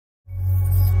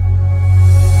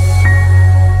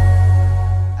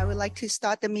like to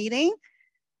start the meeting.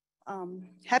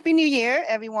 Happy New Year,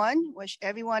 everyone. Wish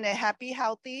everyone a happy,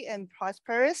 healthy, and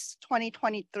prosperous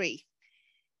 2023.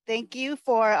 Thank you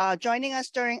for joining us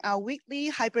during our weekly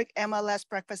hybrid MLS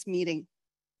breakfast meeting.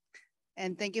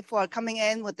 And thank you for coming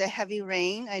in with the heavy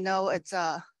rain. I know it's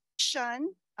Shun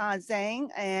Zhang,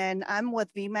 and I'm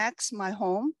with VMAX, my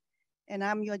home, and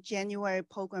I'm your January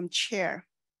program chair.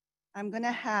 I'm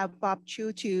gonna have Bob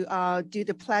Chu to do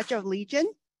the Pledge of Allegiance.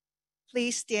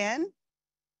 Please stand.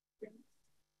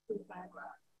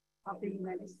 Of the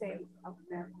United States of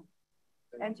America,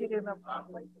 and to the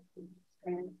republic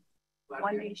and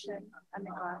one nation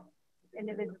under God,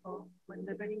 indivisible, with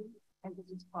liberty and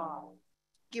justice for all.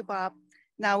 Thank you, Bob.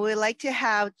 Now we'd like to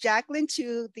have Jacqueline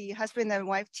to the husband and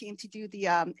wife team to do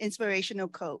the inspirational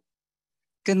quote.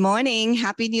 Good morning,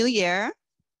 Happy New Year.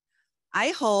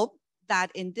 I hope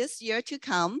that in this year to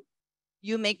come,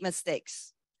 you make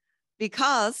mistakes.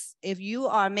 Because if you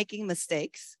are making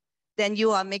mistakes, then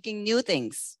you are making new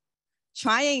things,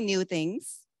 trying new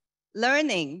things,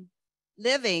 learning,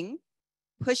 living,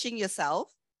 pushing yourself,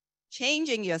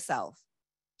 changing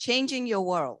your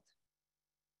world.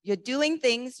 You're doing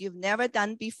things you've never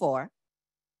done before.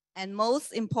 And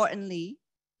most importantly,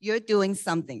 you're doing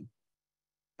something.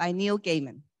 By Neil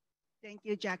Gaiman. Thank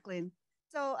you, Jacqueline.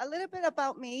 So a little bit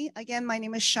about me. Again, my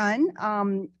name is Shun.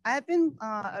 I've been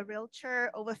a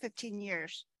realtor over 15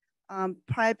 years.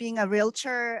 Prior to being a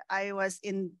realtor, I was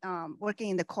working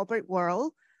in the corporate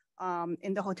world,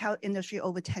 in the hotel industry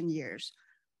over 10 years.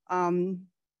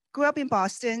 Grew up in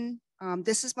Boston.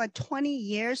 This is my 20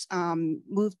 years,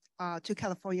 moved to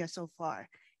California so far,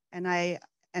 and I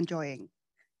enjoying.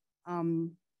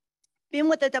 Been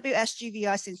with the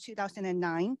WSGVR since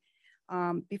 2009.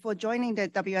 Before joining the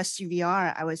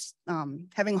WSGVR, I was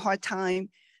having a hard time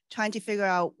trying to figure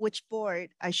out which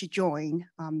board I should join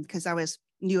because I was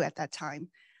new at that time.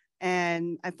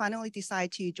 And I finally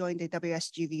decided to join the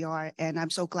WSGVR, and I'm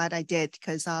so glad I did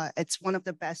because it's one of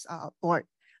the best board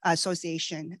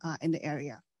association in the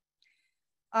area.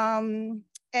 And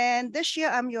this year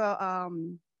I'm your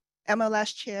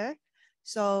MLS chair.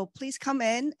 So please come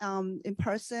in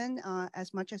person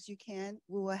as much as you can.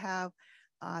 We will have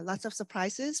lots of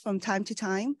surprises from time to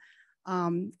time.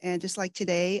 And just like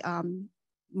today,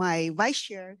 my vice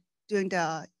chair doing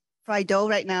the fried dough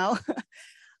right now.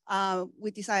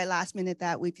 We decided last minute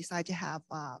that we decided to have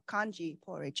congee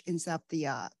porridge instead of the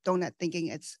donut, thinking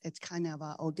it's kind of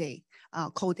a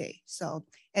cold day. So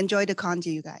enjoy the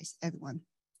congee, you guys, everyone.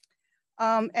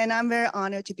 And I'm very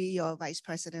honored to be your vice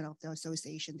president of the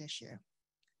association this year.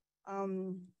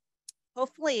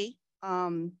 Hopefully,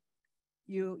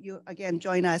 you again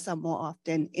join us more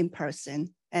often in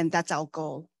person, and that's our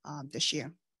goal this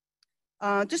year.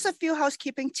 Just a few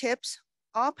housekeeping tips.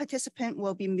 All participants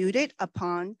will be muted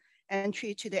upon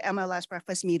entry to the MLS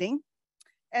breakfast meeting.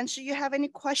 And should you have any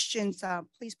questions,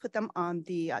 please put them on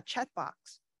the chat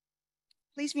box.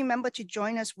 Please remember to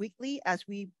join us weekly as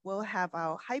we will have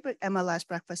our hybrid MLS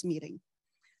breakfast meeting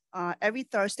every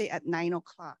Thursday at 9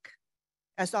 o'clock.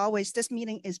 As always, this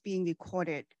meeting is being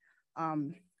recorded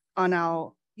on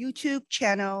our YouTube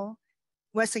channel,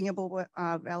 West Singapore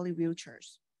Valley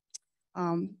Realtors.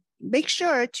 Make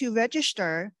sure to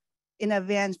register in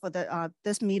advance for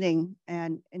this meeting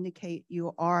and indicate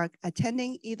you are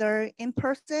attending either in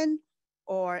person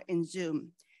or in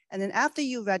Zoom. And then after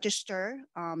you register,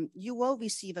 you will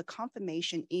receive a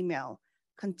confirmation email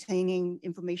containing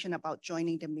information about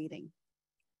joining the meeting.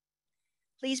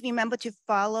 Please remember to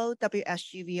follow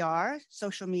WSGVR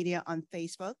social media on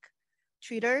Facebook,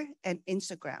 Twitter, and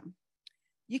Instagram.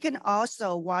 You can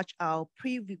also watch our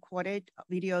pre-recorded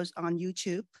videos on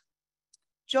YouTube.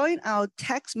 Join our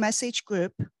text message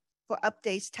group for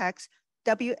updates. Text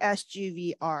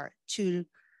WSGVR to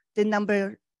the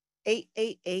number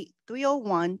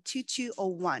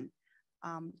 888-301-2201.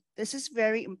 This is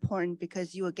very important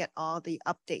because you will get all the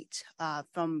updates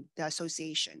from the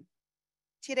association.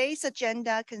 Today's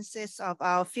agenda consists of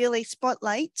our Field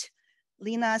Spotlight,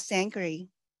 Lena Sankari,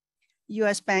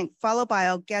 U.S. Bank, followed by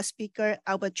our guest speaker,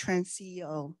 Albert Tran,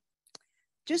 CEO.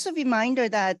 Just a reminder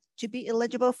that to be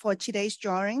eligible for today's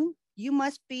drawing, you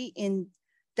must be in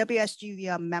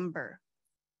WSGVR member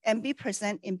and be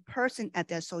present in person at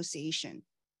the association.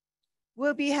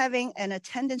 We'll be having an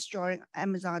attendance drawing,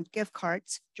 Amazon gift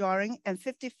cards drawing, and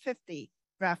 50/50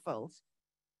 raffles.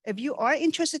 If you are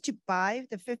interested to buy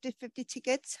the 50/50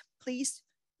 tickets, please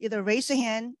either raise your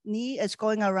hand. Nee is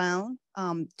going around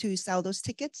to sell those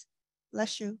tickets.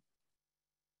 Bless you.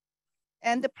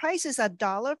 And the price is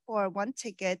 $1 for 1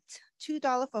 ticket,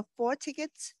 $2 for 4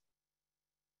 tickets,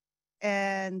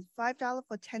 and $5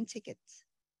 for 10 tickets.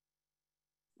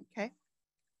 Okay.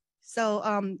 So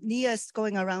Nia's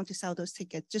going around to sell those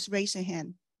tickets. Just raise your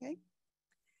hand, okay?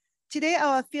 Today,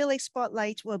 our affiliate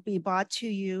spotlight will be brought to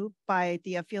you by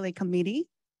the affiliate committee,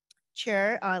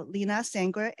 Chair Lena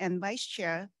Sanger and Vice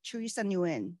Chair Teresa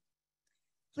Nguyen.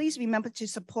 Please remember to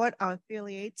support our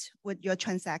affiliates with your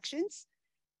transactions.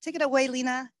 Take it away,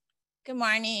 Lena. Good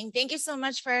morning. Thank you so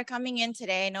much for coming in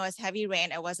today. I know it's heavy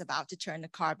rain. I was about to turn the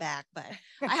car back, but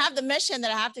I have the mission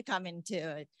that I have to come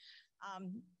into it.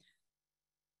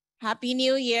 Happy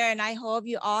New Year, and I hope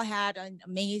you all had an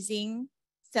amazing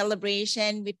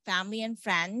celebration with family and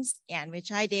friends, and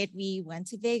which I did. We went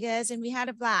to Vegas and we had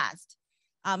a blast.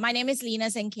 My name is Lena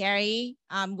Zancari.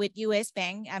 I'm with US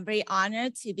Bank. I'm very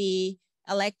honored to be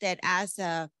elected as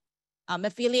a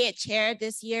affiliate chair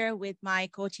this year with my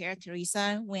co-chair,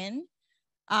 Teresa Nguyen.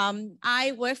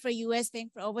 I worked for US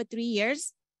Bank for over 3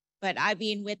 years, but I've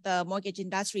been with the mortgage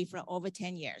industry for over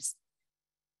 10 years.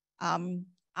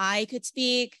 I could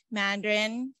speak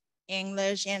Mandarin,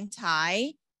 English, and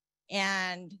Thai.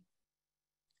 And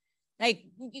like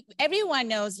everyone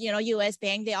knows, you know, US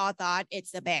Bank, they all thought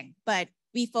it's a bank, but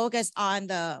we focus on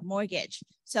the mortgage.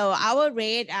 So our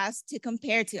rate as to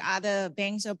compare to other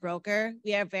banks or broker,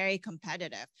 we are very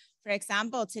competitive. For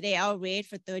example, today our rate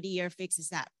for 30-year fix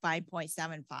is at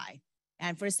 5.75.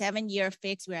 And for 7-year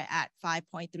fix, we're at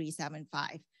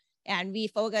 5.375. And we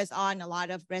focus on a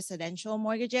lot of residential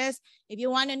mortgages. If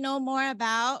you want to know more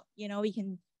about, you know,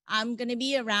 I'm going to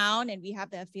be around, and we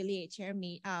have the affiliate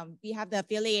we have the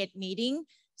affiliate meeting.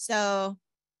 So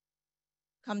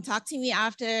come talk to me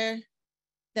after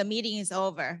the meeting is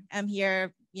over. I'm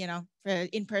here, you know, for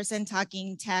in-person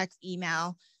talking, text,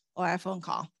 email, or a phone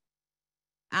call.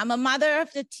 I'm a mother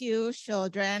of the 2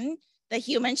 children, the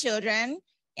human children,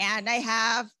 and I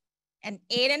have an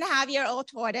 8.5-year-old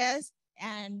tortoise,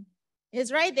 and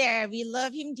he's right there. We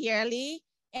love him dearly.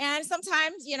 And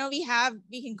sometimes, you know, we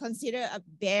can consider a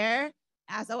bear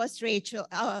as our stray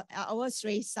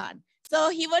son. So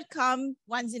he would come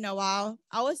once in a while.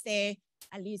 I would say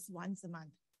at least once a month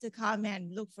to come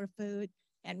and look for food.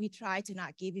 And we try to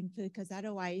not give him food because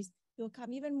otherwise he'll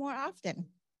come even more often.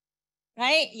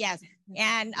 Right? Yes.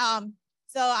 And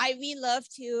so we love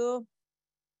to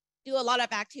do a lot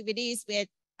of activities with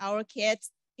our kids.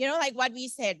 You know, like what we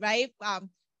said, right?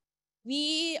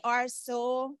 We are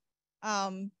so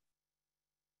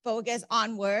focused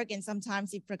on work, and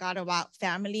sometimes we forgot about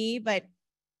family. But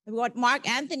what Mark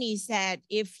Anthony said,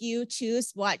 if you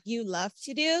choose what you love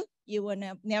to do, you will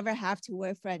never have to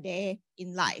work for a day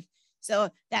in life. So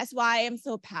that's why I'm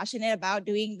so passionate about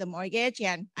doing the mortgage.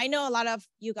 And I know a lot of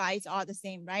you guys are the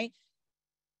same, right?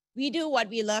 We do what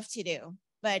we love to do,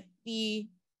 but we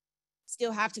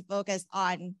still have to focus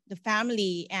on the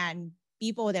family and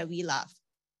people that we love.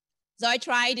 So I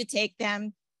try to take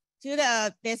them to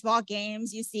the baseball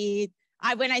games. You see,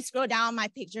 when I scroll down my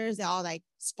pictures, they're all like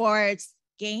sports,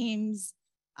 games,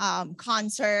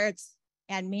 concerts,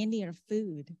 and mainly are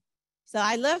food. So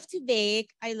I love to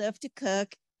bake, I love to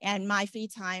cook, and my free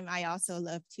time, I also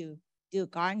love to do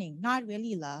gardening. Not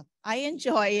really love, I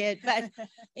enjoy it, but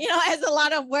you know, it's a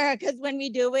lot of work because when we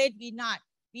do it,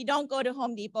 we don't go to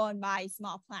Home Depot and buy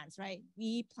small plants, right?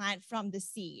 We plant from the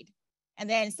seed. And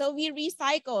then, so we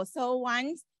recycle. So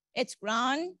once it's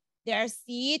grown, there are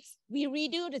seeds, we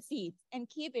redo the seeds and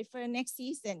keep it for the next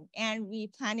season and we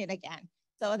plant it again.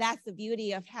 So that's the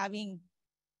beauty of having,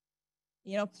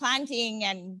 you know, planting,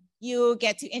 and you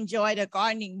get to enjoy the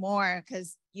gardening more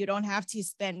because you don't have to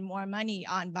spend more money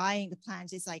on buying the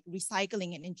plants. It's like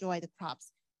recycling and enjoy the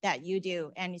crops that you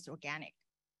do, and it's organic.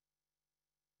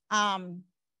 What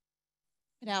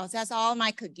else? That's all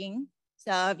my cooking.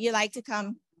 So if you like to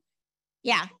come,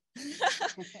 yeah.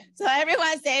 So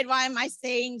everyone said, why am I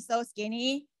staying so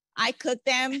skinny? I cooked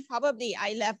them. Probably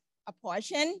I left a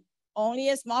portion, only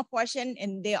a small portion,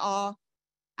 and they all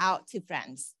out to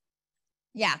friends.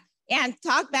 Yeah. And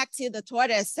talk back to the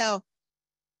tortoise. So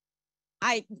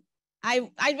I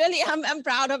really I'm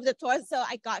proud of the tortoise. So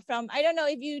I got from, I don't know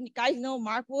if you guys know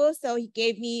Mark Wu. So he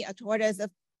gave me a tortoise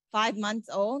of 5 months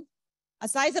old, a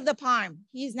size of the palm.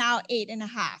 He's now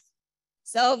 8.5.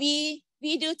 So we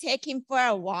do take him for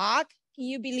a walk. Can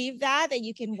you believe that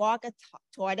you can walk a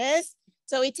tortoise?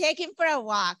 So we take him for a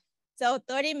walk. So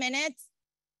 30 minutes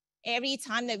every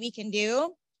time that we can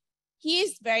do.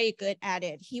 He's very good at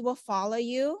it. He will follow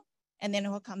you and then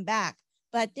he'll come back.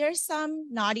 But there's some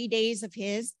naughty days of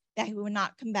his that he will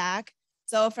not come back.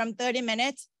 So from 30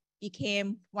 minutes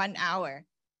became 1 hour.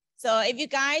 So if you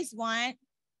guys want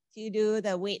to do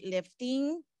the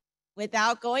weightlifting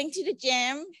without going to the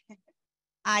gym,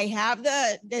 I have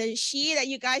the sheet that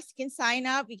you guys can sign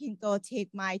up. We can go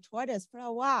take my tortoise for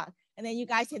a walk, and then you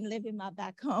guys can live him up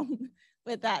back home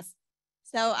with us.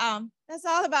 So that's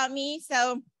all about me.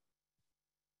 So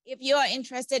if you are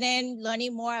interested in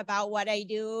learning more about what I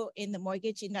do in the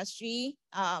mortgage industry,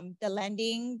 the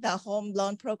lending, the home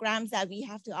loan programs that we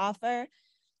have to offer,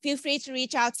 feel free to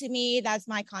reach out to me. That's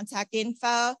my contact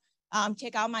info.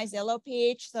 Check out my Zillow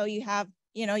page. So you have,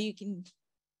 you can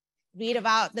read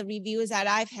about the reviews that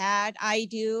I've had. I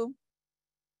do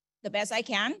the best I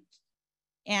can.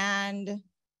 And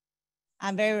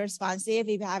I'm very responsive.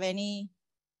 If you have any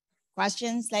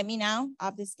questions, let me know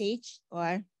off the stage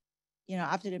or,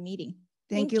 after the meeting.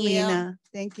 Thank you, Lena.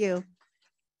 Thank you.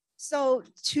 So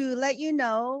to let you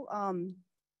know,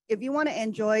 if you want to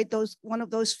enjoy one of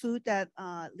those food that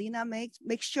Lena makes,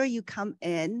 make sure you come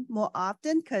in more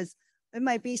often because it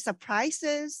might be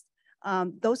surprises.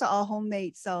 Those are all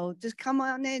homemade. So just come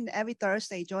on in every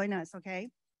Thursday, join us, okay?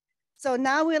 So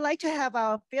now we'd like to have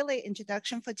our affiliate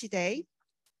introduction for today.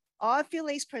 All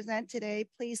affiliates present today,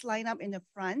 please line up in the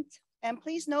front. And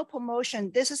please no promotion.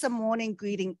 This is a morning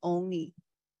greeting only.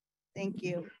 Thank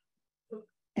you.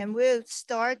 And we'll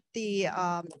start the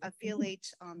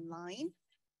affiliates online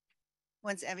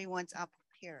once everyone's up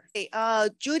here. Okay,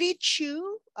 Judy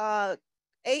Chu,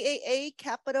 AAA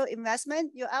Capital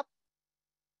Investment, you're up.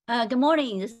 Good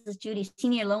morning. This is Judy,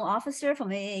 Senior Loan Officer from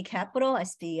AAA Capital. I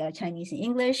speak Chinese and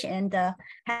English. And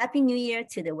Happy New Year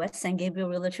to the West San Gabriel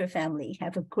Realtor family.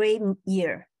 Have a great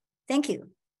year. Thank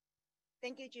you.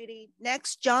 Thank you, Judy.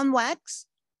 Next, John Wax.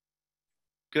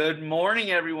 Good morning,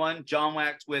 everyone. John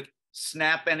Wax with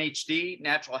SNAP NHD,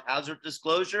 Natural Hazard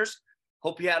Disclosures.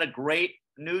 Hope you had a great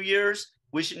New Year's.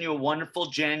 Wishing you a wonderful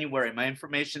January. My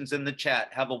information's in the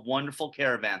chat. Have a wonderful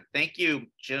caravan. Thank you,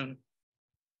 June.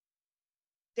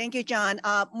 Thank you, John.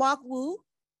 Mark Wu.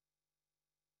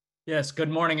 Yes, good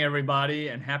morning, everybody,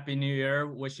 and Happy New Year.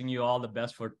 Wishing you all the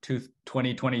best for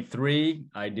 2023.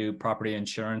 I do property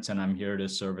insurance, and I'm here to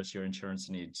service your insurance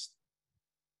needs.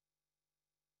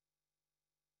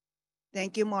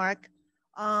 Thank you, Mark.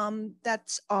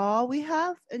 That's all we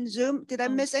have in Zoom. Did I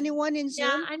miss anyone in Zoom?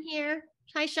 Yeah, I'm here.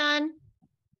 Hi, Sean.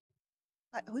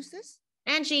 Who's this?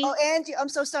 Angie. Oh, Angie. I'm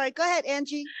so sorry. Go ahead,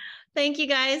 Angie. Thank you,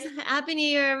 guys. Happy New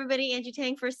Year, everybody. Angie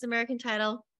Tang, First American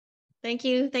Title. Thank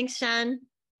you. Thanks, Sean.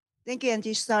 Thank you,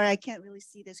 Angie. Sorry, I can't really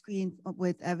see the screen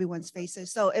with everyone's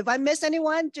faces. So if I miss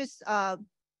anyone, just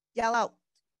yell out.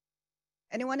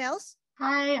 Anyone else?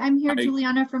 Hi, I'm here,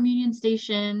 Juliana from Union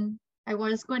Station. I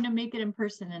was going to make it in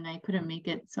person and I couldn't make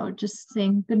it. So just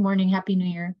saying good morning, Happy New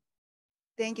Year.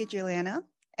 Thank you, Juliana.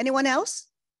 Anyone else?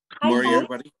 Good morning,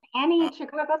 everybody. Annie,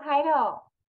 Chicago Title.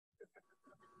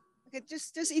 Okay,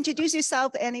 just introduce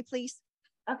yourself, Annie, please.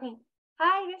 Okay.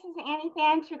 Hi, this is Annie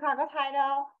Fan, Chicago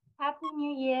Title. Happy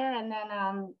New Year, and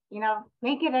then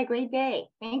make it a great day.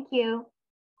 Thank you.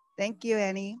 Thank you,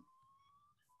 Annie.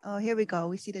 Oh, here we go.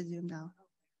 We see the Zoom now.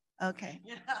 Okay.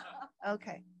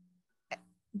 Okay.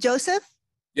 Joseph?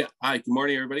 Yeah. Hi, good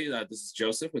morning, everybody. This is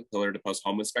Joseph with Pillar to Post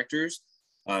Home Inspectors.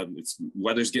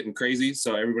 Weather's getting crazy,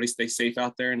 so everybody stay safe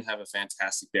out there and have a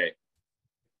fantastic day.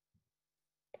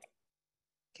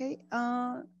 Okay.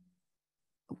 I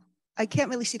can't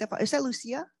really see that part. Is that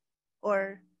Lucia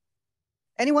or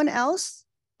anyone else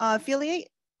affiliate?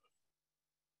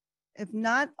 If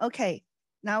not, okay.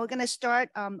 Now we're going to start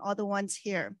all the ones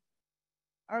here.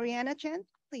 Ariana Chen,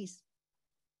 please.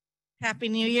 Happy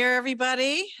New Year,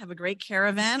 everybody. Have a great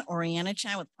caravan. Oriana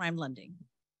Chan with Prime Lending.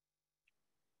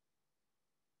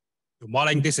 Good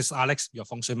morning. This is Alex, your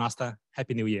Feng Shui Master.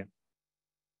 Happy New Year.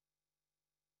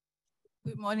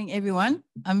 Good morning, everyone.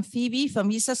 I'm Phoebe from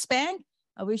Visas Bank.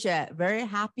 I wish you a very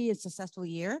happy and successful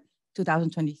year,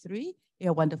 2023.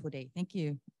 A wonderful day. Thank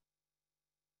you.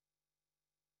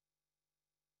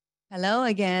 Hello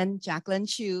again, Jacqueline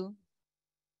Chu.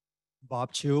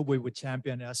 Bob Chu with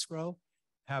Champion Escrow.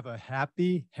 Have a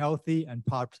happy, healthy, and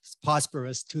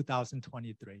prosperous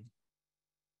 2023.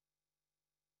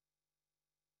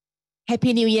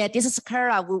 Happy New Year. This is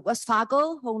Kara with Wells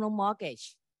Fargo Home Loan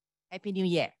Mortgage. Happy New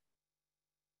Year.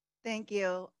 Thank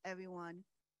you, everyone.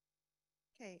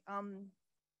 Okay,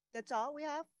 that's all we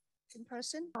have in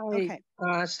person? Hi. Okay.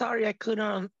 Sorry, I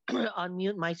couldn't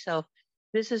unmute myself.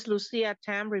 This is Lucia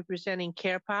Tam representing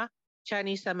CAREPA,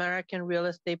 Chinese American Real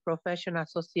Estate Professional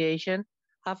Association.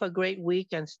 Have a great week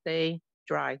and stay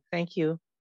dry. Thank you.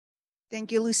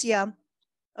 Thank you, Lucia.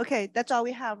 Okay, that's all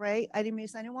we have, right? I didn't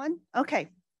miss anyone? Okay.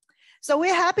 So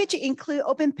we're happy to include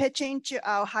open pitching to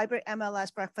our hybrid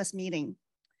MLS breakfast meeting.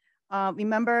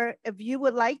 Remember, if you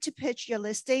would like to pitch your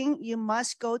listing, you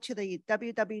must go to the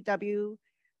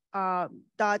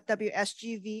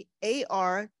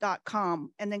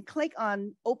www.WSGVR.com and then click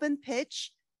on open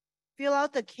pitch, fill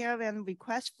out the caravan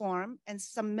request form and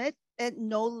submit it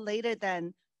no later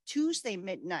than Tuesday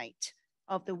midnight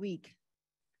of the week.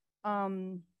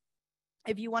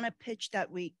 If you want to pitch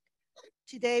that week.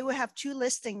 Today we have two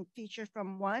listings featured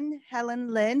from one,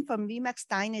 Helen Lin from Remax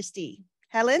Dynasty.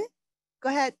 Helen, go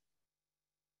ahead.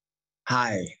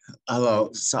 Hi,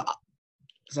 hello. So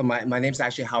my name's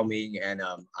actually Hao Ming, and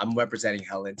I'm representing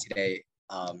Helen today.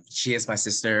 She is my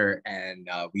sister, and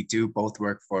we do both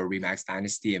work for Remax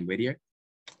Dynasty in Whittier.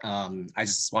 I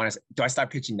just want to, do I start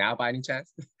pitching now by any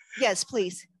chance? Yes,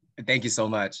 please. Thank you so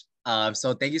much.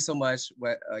 So thank you so much,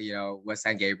 West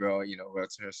San Gabriel,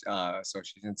 Realtors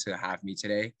Association, to have me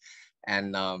today.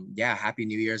 And yeah, Happy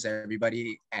New Year's,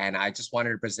 everybody. And I just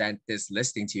wanted to present this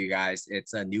listing to you guys.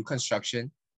 It's a new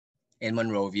construction in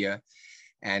Monrovia,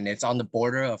 and it's on the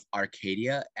border of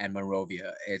Arcadia and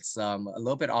Monrovia. It's a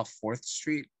little bit off 4th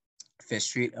Street, 5th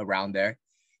Street, around there.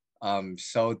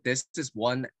 So this is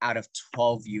 1 out of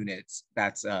 12 units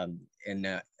that's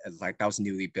that was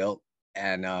newly built.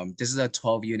 And this is a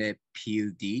 12-unit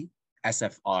PUD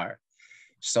SFR.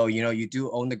 So, you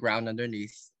do own the ground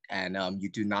underneath, and you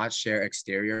do not share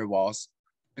exterior walls,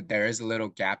 but there is a little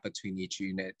gap between each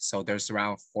unit. So there's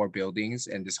around 4 buildings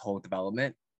in this whole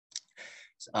development.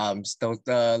 So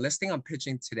the listing I'm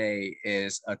pitching today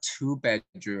is a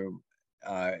 2-bedroom.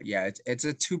 It's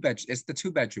a 2-bedroom. It's the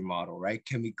 2-bedroom model, right?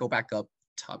 Can we go back up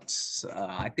top?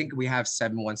 I think we have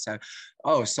 717.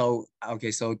 Oh, so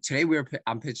okay. So today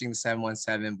I'm pitching the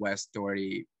 717 West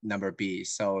Doherty number B.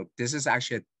 So this is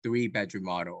actually a 3-bedroom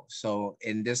model. So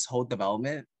in this whole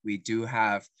development, we do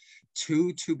have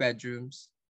 2 2-bedrooms,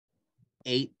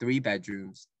 8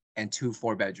 3-bedrooms, and 2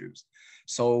 4-bedrooms.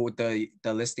 So the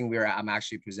listing I'm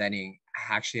actually presenting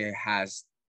actually has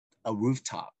a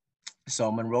rooftop.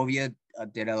 So Monrovia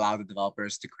did allow the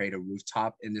developers to create a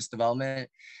rooftop in this development,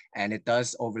 and it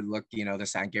does overlook, the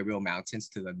San Gabriel Mountains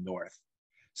to the north.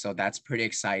 So that's pretty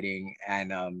exciting.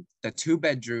 And the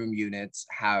 2-bedroom units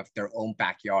have their own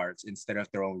backyards instead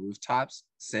of their own rooftops,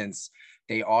 since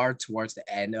they are towards the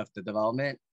end of the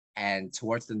development, and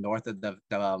towards the north of the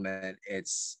development,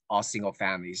 it's all single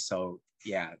families. So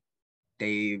yeah,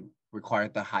 they require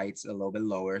the heights a little bit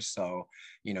lower, so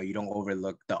you don't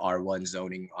overlook the R1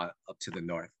 zoning up to the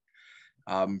north.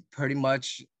 Pretty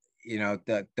much,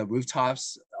 the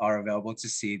rooftops are available to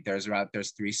see. There's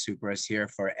 3 Supras here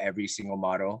for every single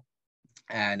model.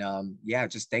 And yeah,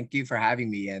 just thank you for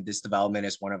having me. And this development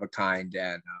is one of a kind.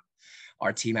 And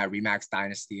our team at Remax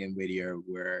Dynasty in Whittier,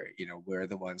 we're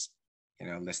the ones,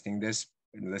 listing this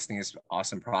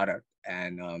awesome product.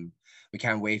 And we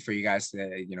can't wait for you guys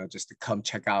to, just to come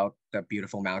check out the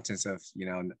beautiful mountains of,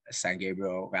 San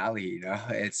Gabriel Valley.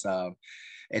 It's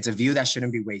a view that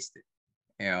shouldn't be wasted.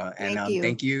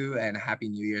 Thank you and Happy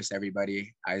New Year's,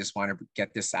 everybody. I just want to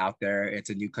get this out there. It's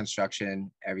a new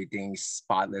construction, everything's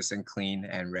spotless and clean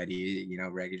and ready,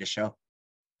 ready to show.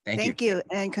 Thank you.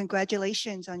 And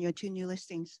congratulations on your 2 new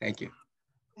listings. Thank you.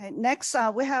 And next,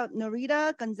 we have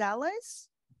Norita Gonzalez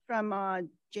from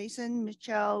Jason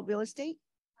Mitchell Real Estate.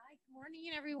 Hi, good morning,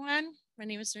 everyone. My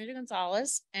name is Norita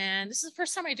Gonzalez, and this is the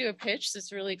first time I do a pitch, so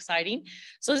it's really exciting.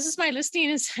 So this is my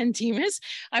listing in San Dimas.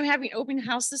 I'm having open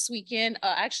house this weekend,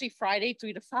 actually Friday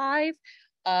 3 to 5,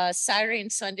 Saturday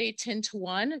and Sunday 10 to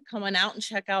 1. Come on out and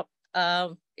check out.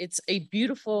 It's a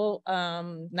beautiful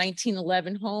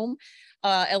 1911 home,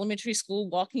 elementary school,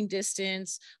 walking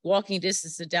distance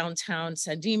to downtown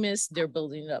San Dimas. They're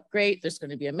building it up great. There's going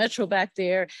to be a metro back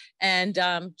there. And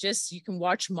you can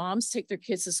watch moms take their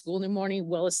kids to school in the morning,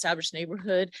 well-established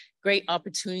neighborhood, great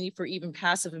opportunity for even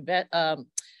passive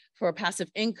for a passive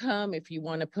income. If you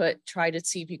want to try to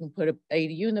see if you can put an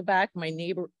ADU in the back.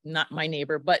 Not my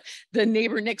neighbor, but the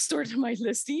neighbor next door to my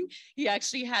listing, he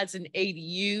actually has an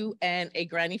ADU and a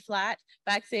granny flat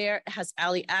back there. It has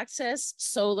alley access,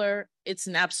 solar. It's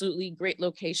an absolutely great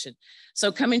location.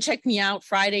 So come and check me out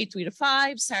Friday 3 to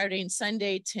 5, Saturday and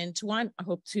Sunday 10 to 1. I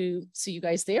hope to see you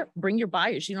guys there. Bring your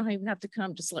buyers. You don't even have to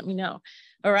come. Just let me know.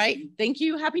 All right. Thank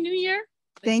you. Happy New Year.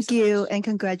 Thank you and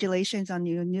congratulations on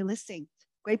your new listing.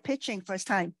 Great pitching, first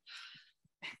time.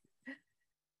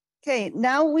 Okay,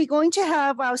 now we're going to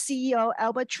have our CEO,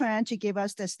 Albert Tran, to give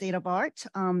us the state of art.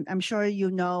 I'm sure you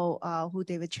know who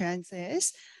David Tran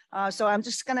is. So I'm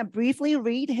just gonna briefly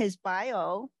read his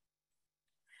bio.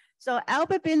 So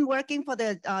Albert been working for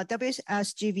the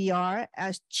WSGVR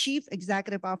as Chief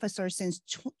Executive Officer since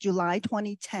July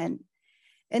 2010.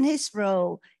 In his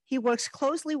role, he works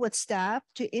closely with staff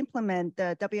to implement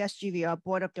the WSGVR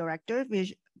Board of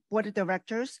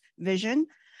Directors vision.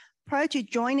 Prior to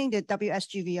joining the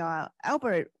WSGVR,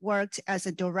 Albert worked as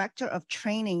a Director of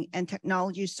Training and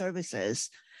Technology Services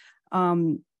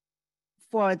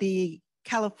for the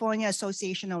California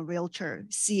Association of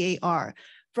Realtors, CAR,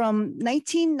 from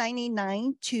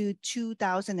 1999 to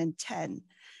 2010.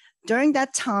 During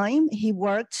that time, he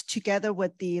worked together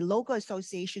with the local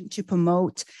association to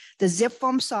promote the Zip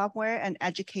Form software and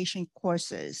education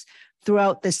courses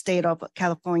throughout the state of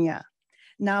California.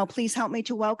 Now, please help me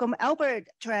to welcome Albert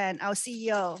Tran, our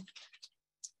CEO.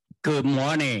 Good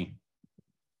morning.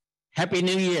 Happy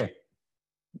New Year.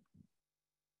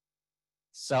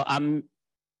 So I'm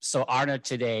so honored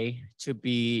today to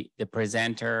be the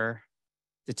presenter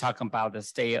to talk about the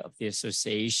state of the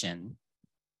association.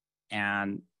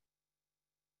 And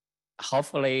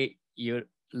hopefully you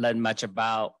learn much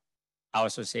about our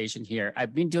association here.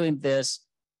 I've been doing this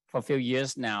for a few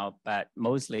years now, but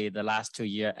mostly the last 2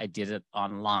 years I did it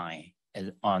online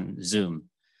and on Zoom.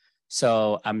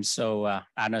 So I'm so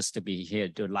honored to be here,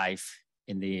 do live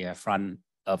in the front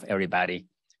of everybody.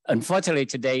 Unfortunately,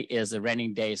 today is a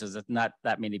raining day, so there's not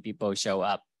that many people show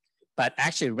up. But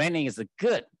actually, raining is a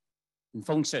good in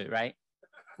feng shui, right?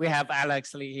 We have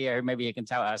Alex Lee here. Maybe he can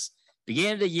tell us.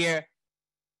 Beginning of the year,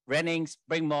 rainings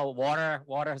bring more water.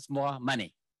 Water has more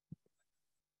money.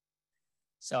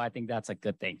 So I think that's a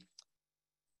good thing.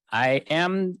 I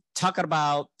am talking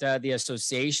about the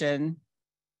association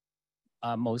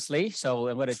mostly. So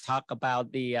I'm going to talk about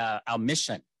our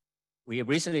mission. We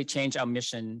recently changed our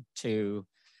mission to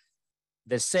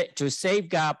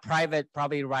safeguard private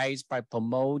property rights by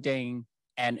promoting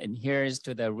and adherence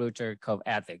to the Realtor Code of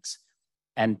Ethics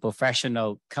and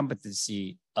professional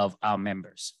competency of our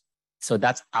members. So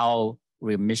that's our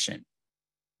mission.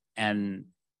 And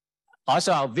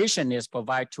also our vision is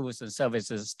provide tools and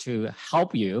services to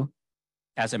help you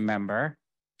as a member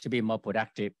to be more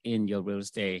productive in your real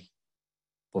estate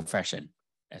profession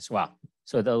as well.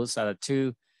 So those are the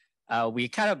two. We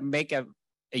kind of make it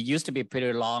used to be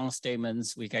pretty long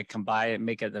statements. We can combine and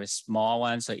make it a small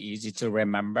one so easy to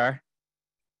remember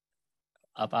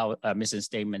about our mission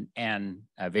statement and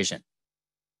vision.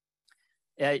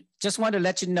 I just want to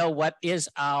let you know what is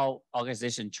our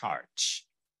organization charge.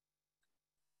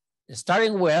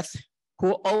 Starting with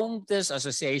who owns this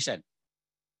association.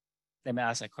 Let me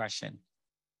ask a question.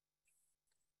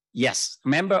 Yes,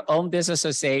 member own this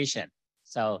association.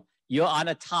 So you're on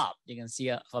the top. You can see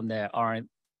it from the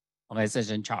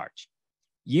organization chart.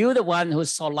 You're the one who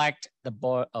select the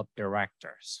board of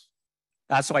directors.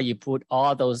 That's why you put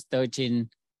all those 13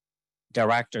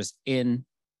 directors in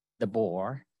the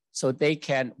board. So they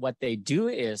can, what they do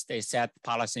is they set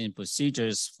policy and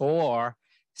procedures for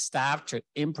staff to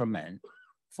implement,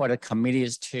 for the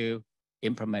committees to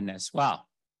implement as well.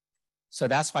 So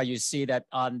that's why you see that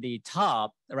on the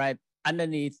top, right,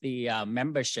 underneath the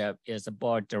membership is the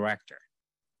board director.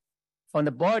 From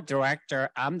the board director,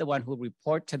 I'm the one who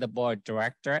report to the board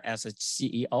director as a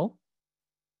CEO.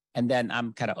 And then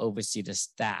I'm kind of oversee the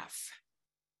staff.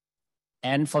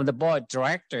 And from the board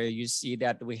director, you see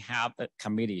that we have the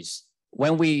committees.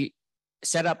 When we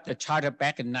set up the charter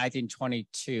back in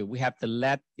 1922, we have to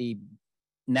let the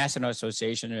National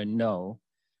Association know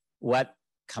what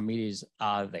committees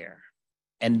are there.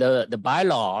 And the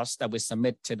bylaws that we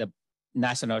submit to the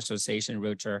National Association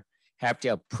Realtor have to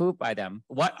approve by them.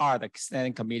 What are the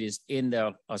standing committees in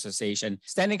the association?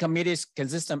 Standing committees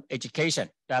consist of education.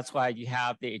 That's why you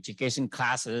have the education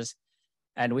classes,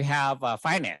 and we have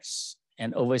finance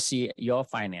and oversee your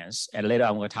finance. And later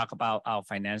on, we'll talk about our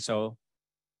financial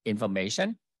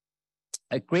information,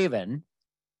 agreement,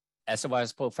 as well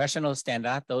as professional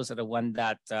standard. Those are the ones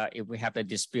that if we have a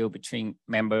dispute between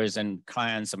members and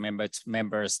clients or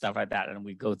members, stuff like that, and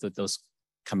we go through those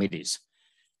committees.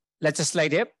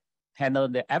 Legislative, handle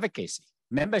the advocacy.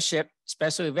 Membership,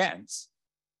 special events.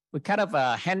 We kind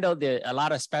of handle a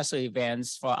lot of special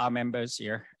events for our members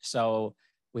here. So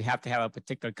we have to have a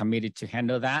particular committee to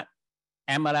handle that.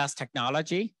 MLS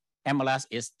technology. MLS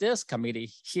is this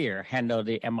committee here, handle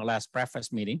the MLS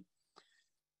breakfast meeting.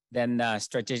 Then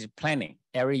strategic planning.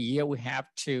 Every year we have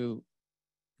to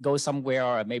go somewhere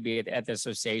or maybe at the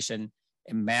association,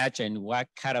 imagine what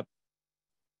kind of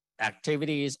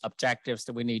activities, objectives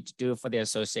that we need to do for the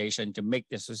association to make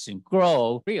the association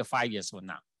grow 3 or 5 years from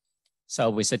now. So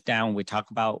we sit down, we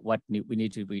talk about what we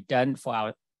need to be done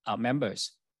for our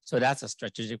members. So that's a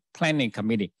strategic planning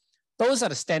committee. Those are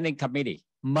the standing committee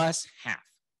must have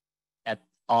at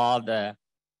all the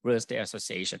real estate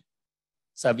association.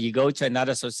 So if you go to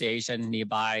another association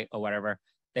nearby or whatever,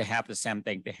 they have the same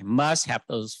thing. They must have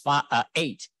those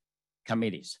 8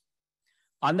 committees.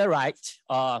 On the right,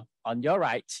 on your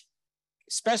right,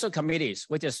 special committees,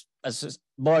 which is a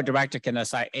board director can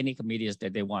assign any committees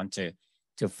that they want to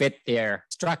fit their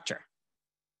structure.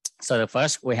 So the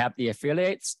first, we have the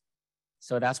affiliates.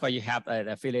 So that's why you have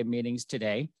affiliate meetings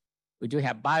today. we do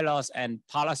have bylaws and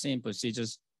policy and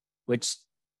procedures which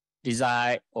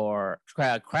design or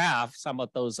craft some of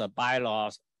those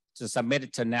bylaws to submit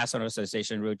it to National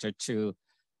Association Realtor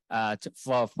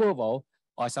for approval,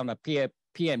 or some of the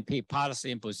PNP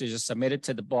policy and procedures submitted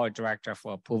to the board director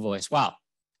for approval as well.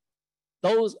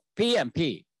 Those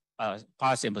PNP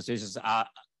policy and procedures are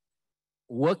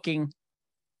working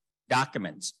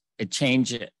documents. It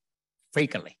changes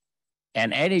frequently.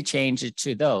 And any changes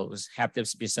to those have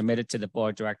to be submitted to the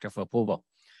board director for approval.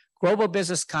 Global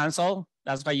Business Council,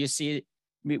 that's why you see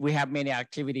we have many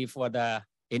activity for the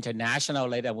international.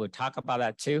 Later we'll talk about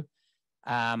that too.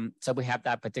 So we have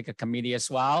that particular committee as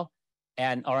well.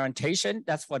 And orientation,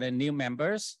 that's for the new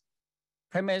members.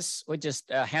 Premise, we're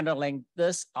just handling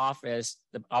this office,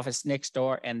 the office next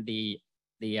door, and the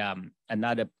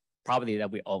another property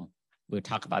that we own. We'll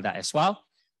talk about that as well.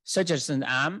 Suggestion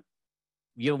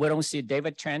we don't see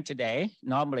David Tran today.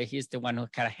 Normally, he's the one who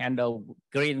kind of handle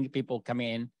greeting people coming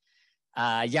in.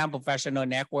 Young Professional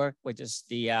Network, which is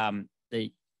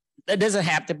it doesn't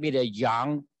have to be the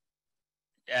young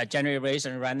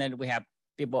generation running. We have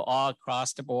people all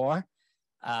across the board,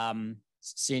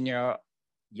 senior,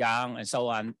 young, and so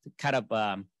on, kind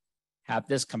of have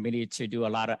this committee to do a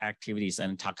lot of activities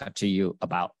and talk to you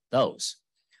about those.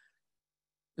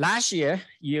 Last year,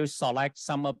 you select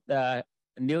some of the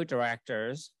new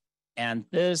directors, and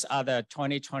these are the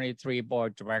 2023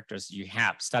 board directors you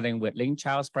have, starting with Ling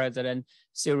Charles, President,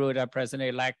 Siruda,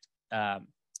 President-elect,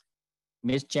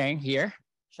 Ms. Jang here,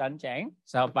 Shan Jang,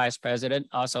 South Vice President,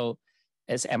 also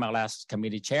is MLS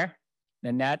Committee Chair.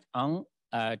 Nanette Ong,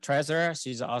 Treasurer,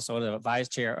 she's also the Vice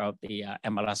Chair of the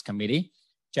MLS Committee.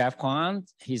 Jeff Kwan,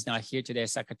 he's not here today,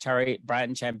 Secretary.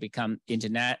 Brian Chen become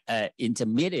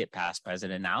intermediate past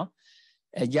president now.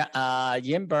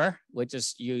 Yimber, which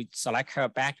is you select her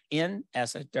back in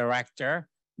as a director.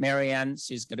 Marianne,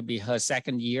 she's going to be her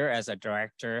second year as a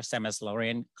director. Same as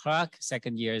Lorraine Clark,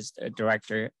 second year as a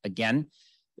director again.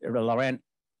 Lorraine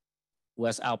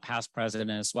was our past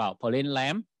president as well. Pauline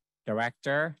Lam,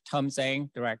 director. Tom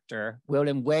Zhang, director.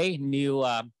 William Wei, new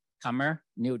comer,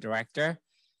 new director.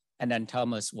 And then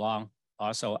Thomas Wong,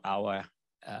 also our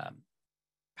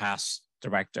past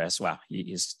director as well.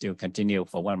 He is still continue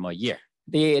for one more year.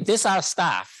 These are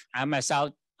staff. I'm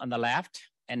myself on the left,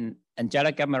 and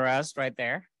Angelica Morales right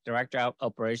there, Director of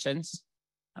Operations.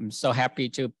 I'm so happy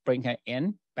to bring her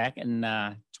in back in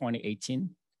 2018.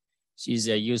 She's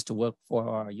used to work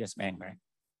for US Bank, right?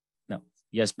 No,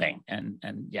 US Bank, and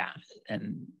yeah,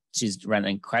 and she's run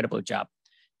an incredible job.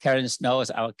 Karen Snow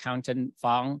is our accountant.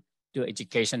 Fong do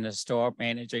education and store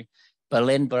manager.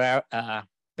 Berlin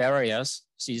Barrios,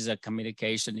 she's a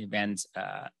communication events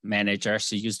manager.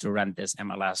 She used to run this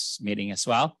MLS meeting as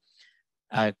well.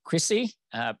 Chrissy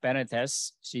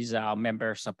Benitez, she's our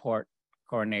member support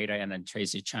coordinator, and then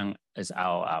Tracy Chung is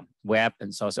our web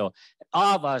and social.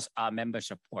 All of us are member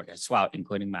support as well,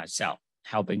 including myself,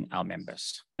 helping our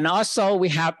members. And also we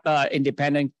have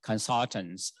independent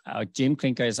consultants. Jim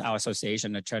Klinker is our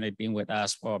association attorney, been with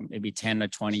us for maybe 10 or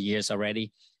 20 years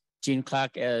already. Jean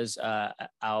Clark is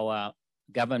our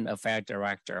government affairs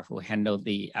director who handled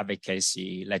the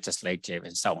advocacy, legislative,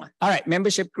 and so on. All right,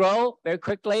 membership grow very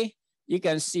quickly. You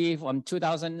can see from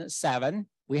 2007,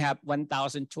 we have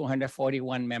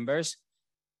 1,241 members.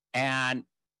 And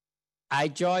I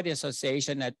joined the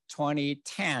association at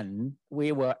 2010.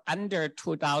 We were under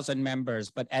 2,000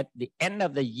 members, but at the end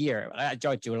of the year, I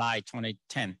joined July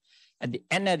 2010. At the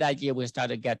end of that year, we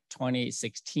started to get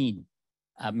 2016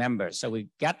 members. So we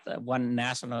got one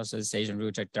National Association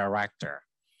Realtor director.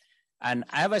 And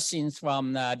ever since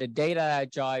from the data I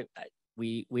joined,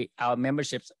 our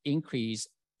memberships increased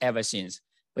ever since.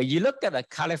 But you look at the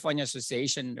California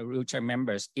Association of Realtor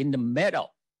members in the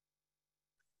middle,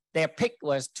 their peak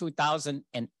was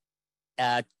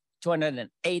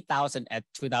 208,000 at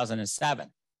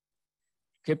 2007.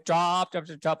 Keep drop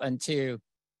until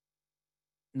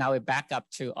now we're back up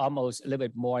to almost a little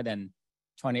bit more than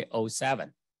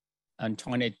 2007 and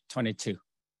 2022.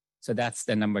 So that's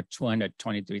the number,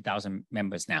 223,000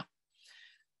 members now.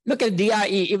 Look at DIE,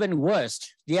 even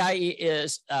worse. DIE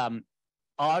is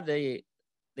all the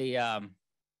real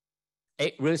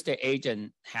estate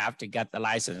agent have to get the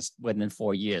license within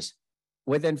 4 years.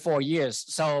 Within 4 years.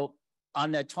 So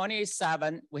on the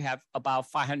 27, we have about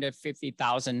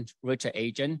 550,000 realtor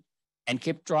agent, and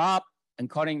keep drop,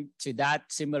 according to that,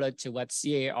 similar to what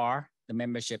CAR, the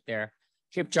membership there,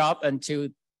 keep drop until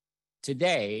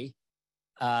today,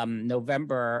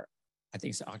 November, I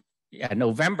think so, yeah,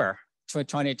 November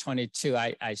 2022,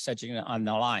 I searching on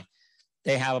the line.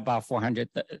 They have about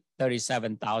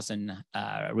 437,000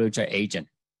 realtor agent.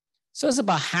 So it's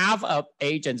about half of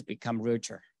agents become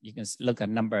realtor. You can look at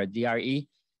number of DRE,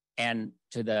 and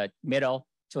to the middle,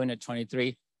 223,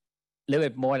 a little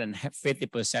bit more than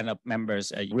 50% of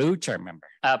members are realtor member.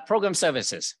 Program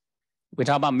services. We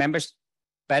talk about members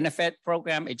benefit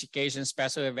program, education,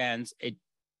 special events,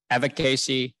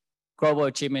 advocacy, global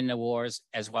achievement awards,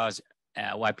 as well as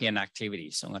YPN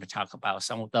activities. So I'm going to talk about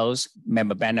some of those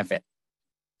member benefit.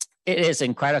 It is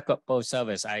incredible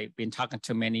service. I've been talking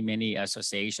to many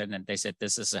associations, and they said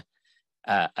this is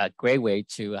a great way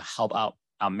to help out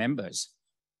our members.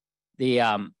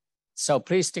 So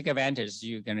please take advantage.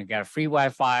 You're going to get a free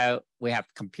Wi-Fi. We have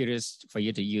computers for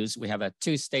you to use. We have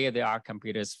 2 state-of-the-art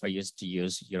computers for you to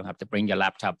use. You don't have to bring your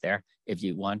laptop there if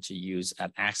you want to use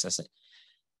and access it.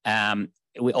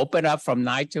 We open up from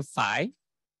 9 to 5.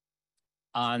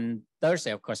 On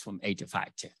Thursday, of course, from 8 to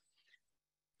 5 too.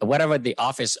 Whatever the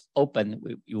office open,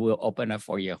 we will open up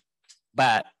for you.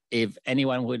 But if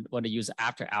anyone would want to use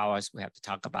after hours, we have to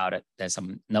talk about it. There's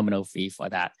some nominal fee for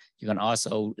that. You can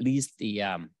also lease the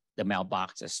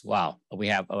mailbox as well. We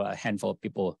have a handful of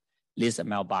people lease a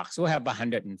mailbox. We'll have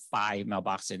 105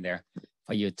 mailbox in there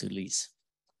for you to lease.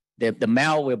 The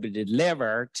mail will be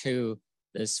delivered to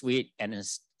the suite, and the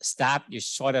staff, you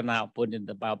sort it out, put in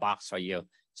the mailbox for you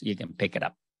so you can pick it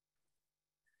up.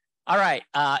 All right,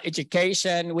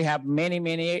 education. We have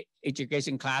many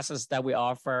education classes that we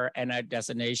offer, and our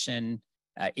destination,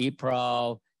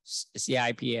 ePro,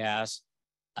 CIPS,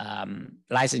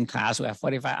 license class. We have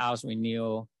 45 hours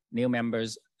renew, new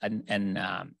members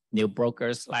and new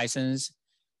brokers license,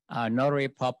 notary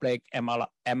public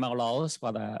MLOs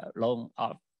for the loan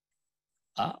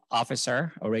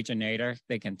officer, originator.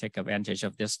 They can take advantage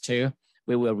of this too.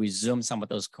 We will resume some of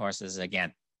those courses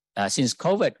again. Since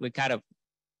COVID, we kind of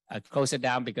close it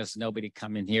down because nobody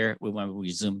come in here. We want to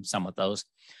resume some of those.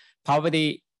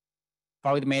 Poverty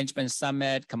Management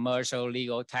Summit, commercial,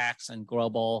 legal, tax, and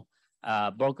global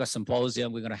broker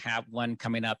symposium. We're going to have one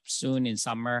coming up soon in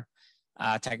summer.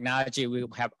 Technology, we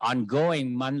have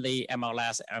ongoing monthly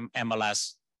MLS,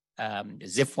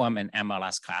 zip form, and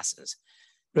MLS classes.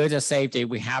 Realtor safety,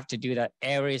 we have to do that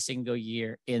every single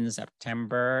year in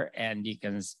September, and you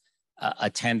can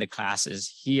attend the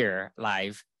classes here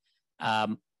live.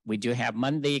 We do have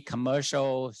monthly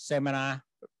commercial seminar.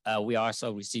 We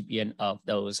also recipient of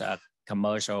those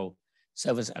commercial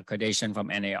service accreditation from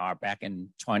NAR back in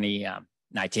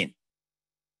 2019.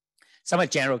 Some of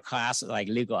general classes like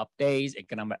legal updates,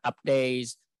 economic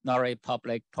updates, notary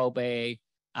public, probate,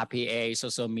 RPA,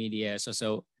 social media,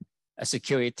 social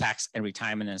security, tax, and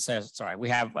retirement, and so sorry. We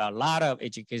have a lot of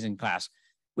education class.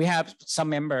 We have some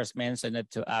members mentioned it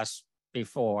to us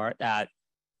before that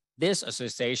this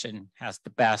association has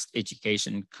the best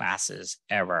education classes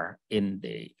ever in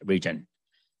the region.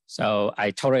 So I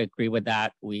totally agree with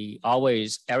that. We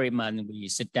always, every month, we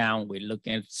sit down, we look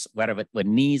at whatever what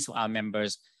needs for our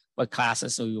members, what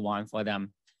classes we want for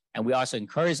them. And we also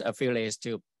encourage affiliates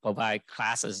to provide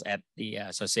classes at the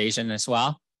association as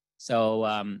well.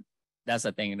 So that's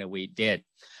the thing that we did.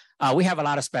 We have a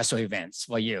lot of special events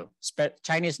for you.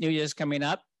 Chinese New Year is coming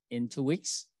up in 2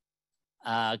 weeks.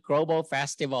 Global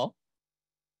Festival,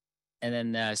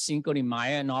 and then Cinco de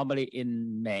Mayo normally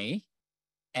in May.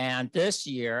 And this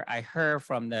year, I heard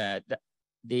from the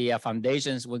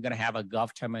foundations, we're going to have a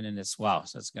golf tournament as well.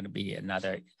 So it's going to be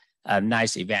another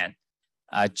nice event.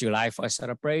 July 4th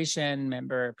celebration,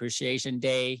 Member Appreciation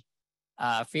Day,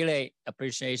 Affiliate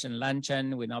Appreciation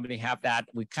Luncheon. We normally have that.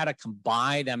 We kind of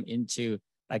combine them into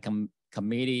like a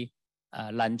committee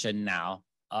luncheon now,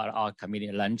 or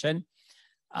committee luncheon.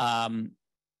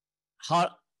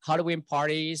 Halloween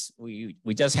parties, we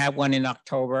just have one in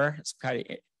October. It's kind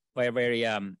of very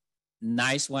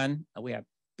nice one. We have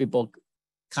people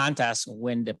contest,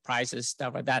 win the prizes,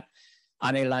 stuff like that.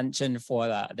 On a luncheon for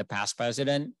the past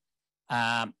president.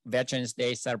 Veterans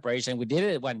Day celebration, we did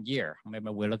it 1 year. Maybe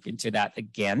we'll look into that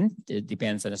again. It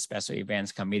depends on the special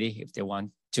events committee if they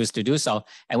choose to do so.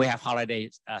 And we have holiday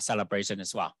celebration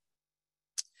as well.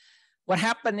 What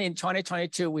happened in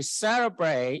 2022, we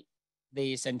celebrate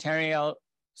the centennial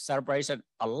celebration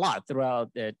a lot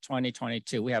throughout the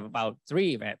 2022. We have about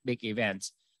 3 big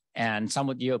events, and some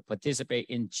of you participate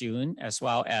in June as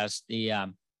well as the,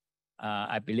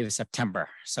 I believe September.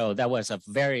 So that was a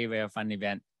very, very fun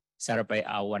event, celebrate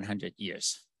our 100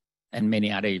 years and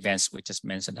many other events we just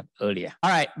mentioned earlier.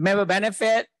 All right, member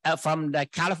benefit from the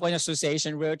California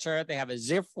Association Realtor. They have a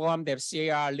zip form, they have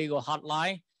CAR legal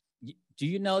hotline. Do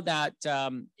you know that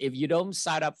if you don't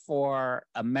sign up for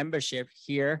a membership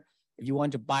here, if you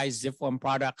want to buy zip form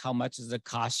product, how much does it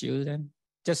cost you then?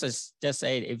 Just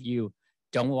say if you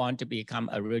don't want to become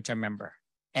a realtor member,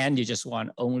 and you just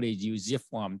want only use zip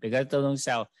form because they don't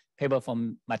sell paper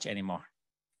form much anymore.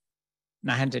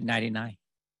 $999.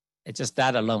 It's just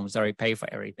that alone. Sorry, pay for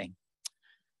everything.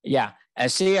 Yeah,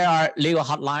 as CAR legal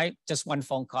hotline, just one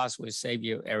phone call will save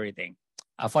you everything.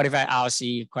 45 hours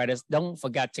CE credits. Don't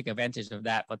forget to take advantage of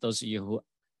that. For those of you who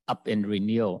up in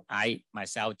renewal, I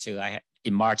myself too.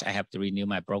 In March I have to renew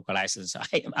my broker license. So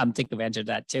I'm taking advantage of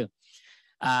that too.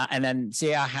 And then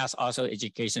CAR has also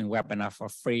education webinar for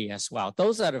free as well.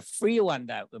 Those are the free ones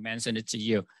that we mentioned it to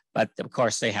you, but of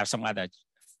course they have some other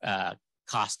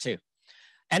costs too.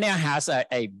 And it has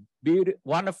a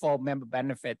wonderful member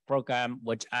benefit program,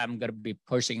 which I'm going to be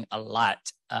pushing a lot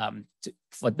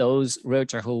for those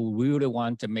realtors who really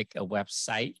want to make a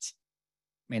website.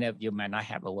 Many of you might not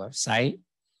have a website.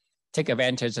 Take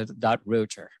advantage of the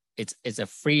 .realtor. It's a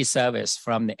free service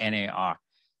from the NAR.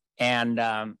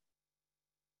 And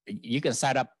you can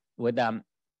sign up with them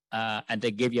and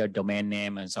they give you a domain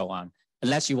name and so on.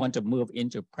 Unless you want to move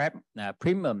into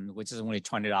premium, which is only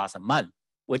 $20 a month,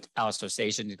 which our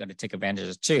association is going to take advantage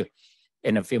of too.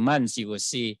 In a few months, you will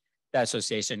see the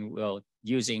association will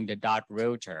using the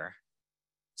 .realtor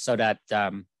so that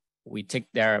we take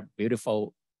their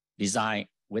beautiful design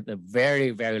with a very,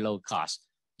 very low cost.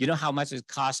 You know how much it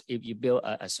costs if you build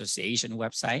an association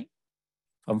website?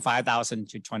 From $5,000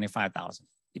 to $25,000.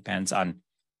 Depends on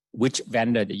which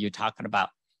vendor that you're talking about.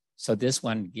 So this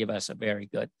one give us a very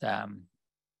good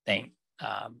thing.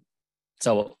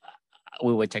 So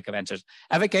we will take advantage.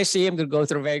 FAKC, I'm going to go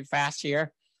through very fast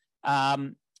here.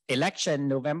 Election,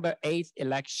 November 8th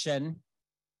election.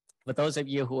 For those of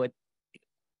you who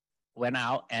went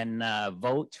out and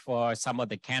vote for some of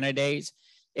the candidates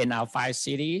in our 5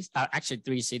 cities, actually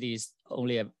 3 cities,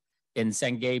 only in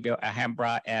San Gabriel,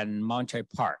 Alhambra, and Monterey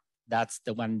Park. That's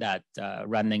the one that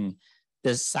running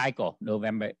this cycle,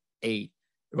 November 8th.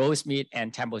 Rosemead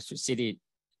and Temple City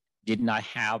did not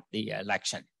have the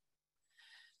election.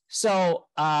 So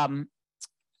out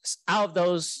of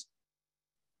those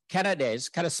candidates,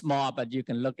 kind of small, but you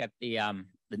can look at the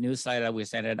newsletter we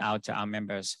sent it out to our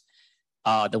members.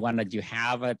 The one that you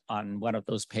have it on one of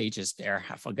those pages there.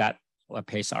 I forgot what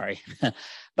page, sorry.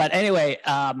 But anyway,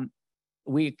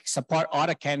 we support all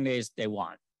the candidates they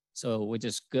want. So which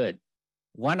is good.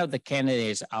 One of the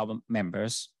candidates, our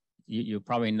members, you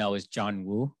probably know is John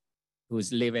Wu,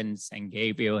 who's living in San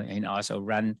Gabriel and also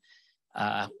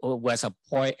was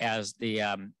appointed as the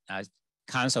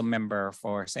council member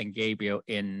for San Gabriel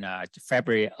in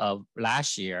February of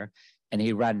last year. And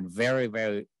he ran very,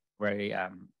 very, very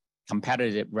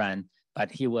competitive run,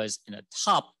 but he was in the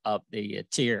top of the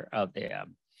tier of the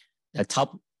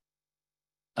top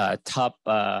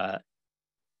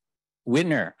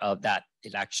winner of that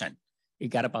election. He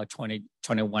got about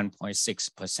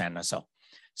 21.6% or so.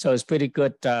 So it's pretty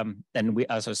good. And we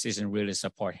association really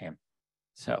support him.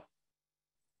 So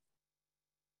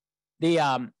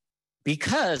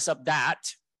because of that,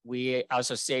 we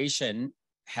association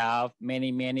have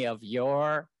many of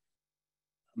your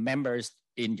members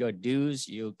in your dues.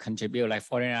 You contribute like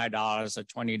 $49 or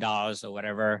 $20 or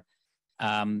whatever.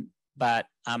 But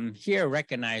I'm here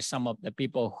recognize some of the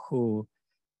people who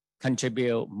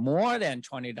contribute more than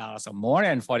 $20 or more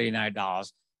than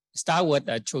 $49. Start with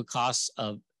the true cost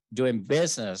of doing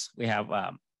business. We have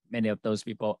many of those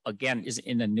people. Again, is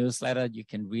in the newsletter. You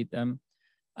can read them.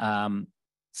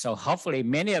 So hopefully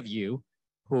many of you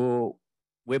who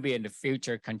will be in the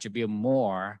future contribute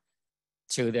more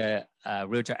to the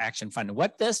Realtor Action Fund.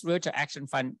 What this Realtor Action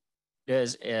Fund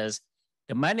does is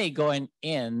the money going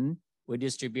in, we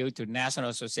distribute to National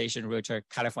Association Realtor,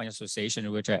 California Association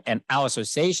Realtor, and our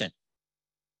association.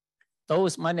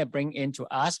 Those money bring into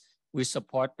us, we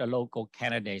support the local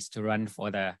candidates to run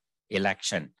for the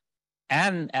election.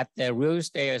 And at the Real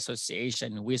Estate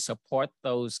Association, we support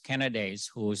those candidates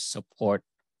who support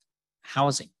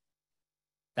housing.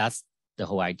 That's the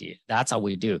whole idea. That's how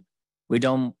we do. We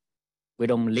don't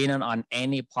lean on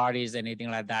any parties,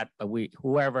 anything like that, but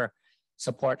whoever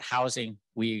support housing,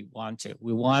 we want to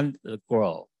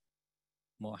grow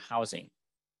more housing,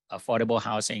 affordable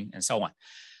housing, and so on.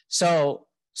 So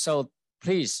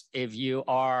please, if you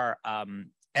are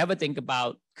ever think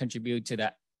about contribute to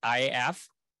the IAF,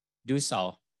 do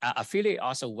so. Affiliate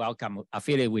also welcome.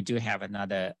 Affiliate, we do have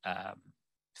another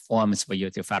forms for you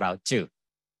to fill out too,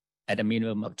 at a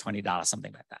minimum of $20,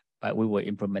 something like that. But we will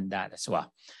implement that as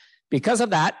well. Because of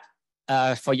that,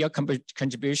 for your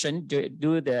contribution,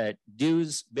 do the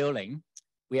dues billing.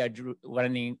 We are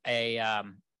running a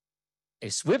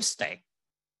sweepstake,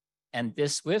 and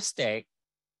this sweepstake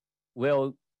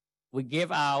we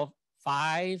give out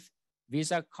 5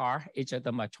 Visa cards, each of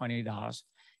them are $20,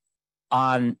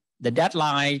 on The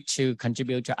deadline to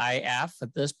contribute to IF for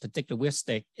this particular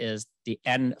WSGVR is the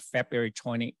end of February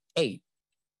 28,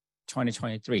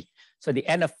 2023. So the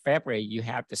end of February, you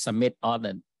have to submit all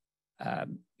the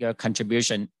your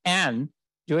contribution. And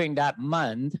during that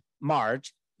month,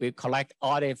 March, we collect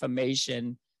all the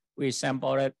information, we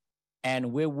sample it,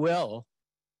 and we will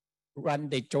run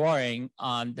the drawing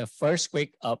on the first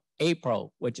week of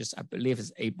April, which is, I believe,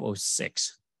 is April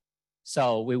 6th.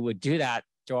 So we would do that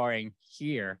drawing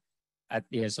here at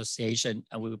the association,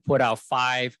 and we would put out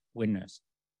 5 winners,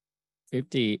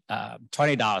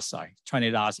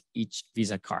 $20 each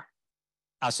Visa card.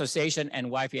 Association and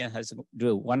YPN has do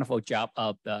a wonderful job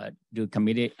of do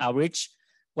community outreach.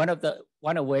 One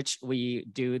of which we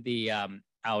do the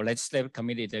our legislative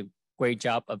committee did a great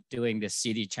job of doing the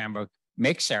city chamber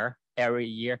mixer every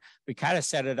year. We kind of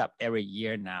set it up every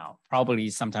year now,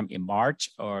 probably sometime in March,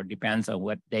 or depends on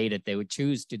what day that they would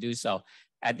choose to do so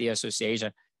at the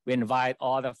association. We invite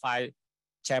all the 5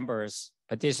 chambers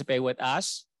participate with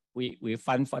us. We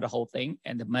fund for the whole thing,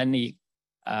 and the money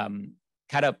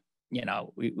kind of, you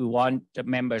know, we want the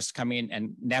members come in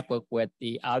and network with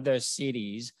the other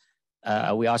cities.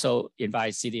 We also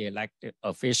invite city elected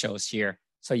officials here,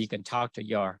 so you can talk to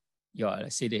your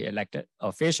city elected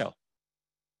official.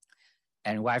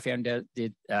 And YFM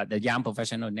did the Young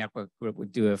Professional Network Group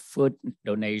would do a food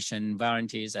donation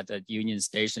volunteers at the Union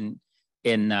Station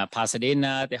in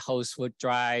Pasadena. They host food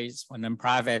drives for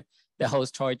nonprofit. They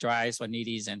host toy drives for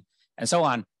needies and so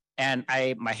on. And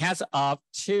my hats off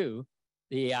to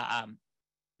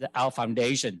our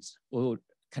foundations who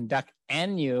conduct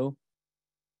annual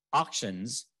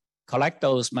auctions, collect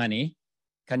those money,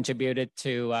 contributed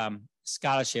to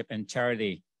scholarship and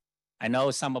charity. I know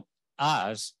some of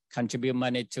us contribute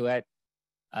money to it.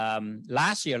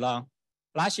 Last year alone,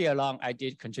 I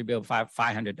did contribute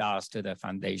 $500 to the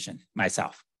foundation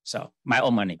myself. So my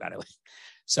own money, by the way.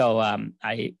 So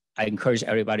I encourage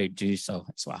everybody to do so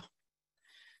as well.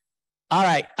 All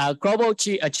right, global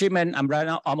achievement. I'm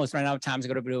almost running out of time. So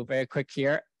I'm going to do very quick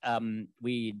here.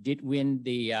 We did win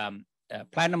the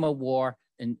Platinum Award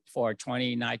for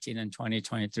 2019 and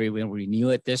 2023. We'll renew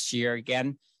it this year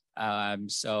again.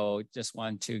 So just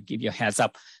want to give you a heads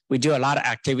up. We do a lot of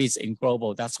activities in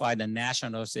global. That's why the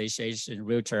National Association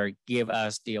Realtor give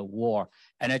us the award.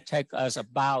 And it took us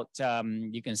about,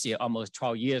 you can see almost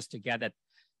 12 years to get it,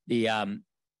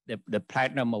 the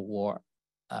Platinum Award,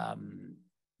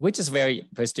 which is a very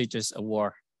prestigious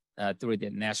award through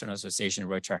the National Association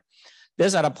Realtor.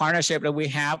 These are the partnership that we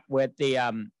have with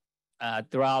the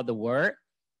throughout the world.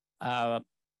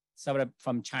 Some of them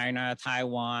from China,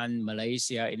 Taiwan,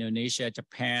 Malaysia, Indonesia,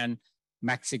 Japan,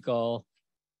 Mexico,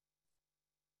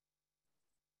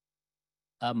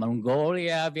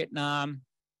 Mongolia, Vietnam,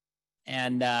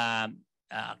 and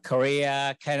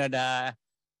Korea, Canada,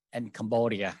 and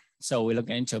Cambodia. So we're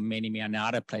looking into many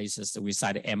other places that we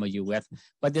signed an MOU with.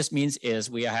 What this means is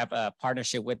we have a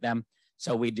partnership with them.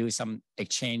 So we do some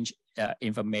exchange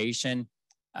information.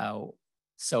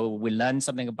 So we learn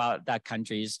something about that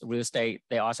country's real estate.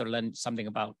 They also learn something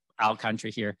about our country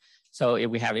here. So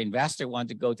if we have an investor want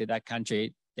to go to that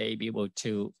country, they be able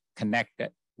to connect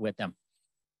with them.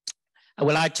 I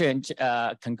would like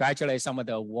to congratulate some of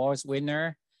the awards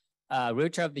winner.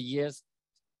 Realtor of the Year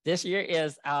this year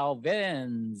is our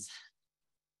Vince.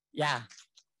 Yeah.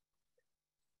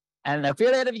 And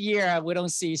Affiliate of the Year, we don't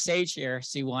see Sage here.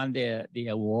 She won the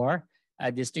award.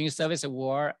 Distinguished Service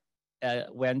Award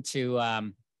went to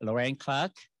Lorraine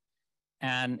Clark.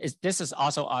 And this is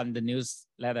also on the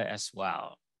newsletter as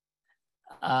well.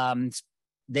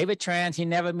 David Tran, he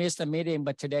never missed a meeting,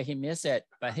 but today he missed it.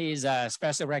 But he's a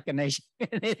special recognition.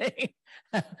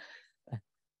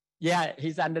 Yeah,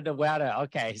 he's under the weather.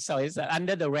 Okay, so he's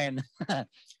under the rain.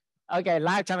 Okay,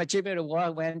 Lifetime Achievement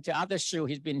Award went to Arthur Shu.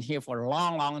 He's been here for a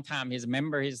long time. He's a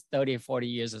member, he's 30, 40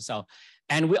 years or so.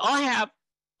 And we all have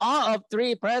all of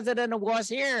 3 President Awards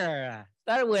here.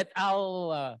 Start with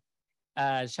our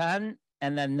Chan,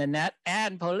 and then Nanette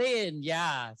and Pauline.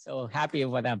 Yeah, so happy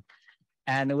for them.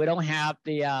 And we don't have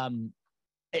the,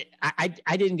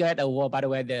 I didn't get the award, by the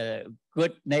way. The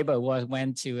Good Neighbor Award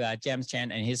went to James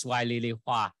Chan and his wife, Lily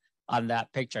Hua, on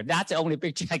that picture. That's the only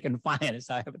picture I can find,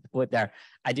 so I have to put there.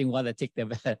 I didn't want to take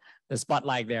the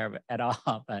spotlight there at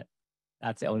all, but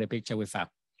that's the only picture we found.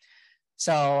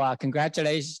 So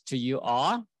congratulations to you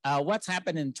all. What's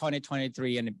happened in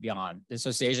 2023 and beyond? The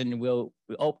association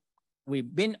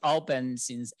we've been open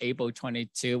since April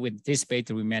 22. We anticipate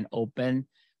to remain open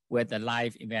with the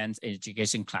live events and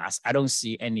education class. I don't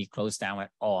see any close down at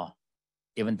all,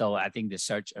 even though I think the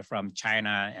search from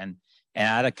China and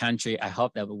other country, I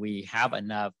hope that we have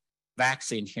enough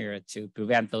vaccine here to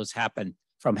prevent those happen.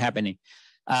 from happening.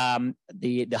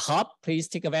 The hub, please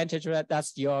take advantage of that.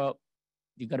 That's you're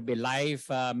going to be live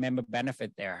member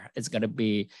benefit there. It's going to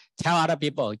be, tell other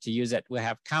people to use it. We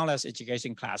have countless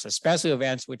education classes, special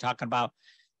events. We're talking about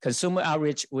consumer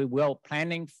outreach. We will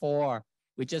planning for,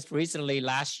 we just recently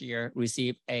last year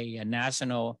received a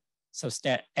national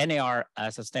NAR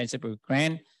sustainability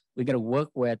grant. We're going to work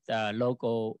with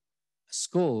local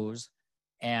schools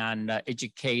and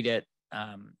educated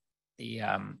the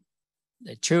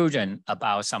children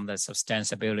about some of the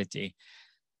sustainability.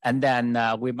 And then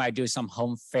we might do some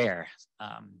home fair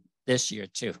this year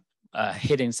too,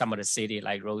 hitting some of the city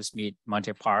like Rosemead,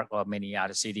 Monterey Park, or many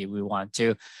other city we want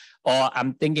to. Or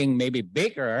I'm thinking maybe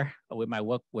bigger, we might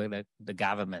work with the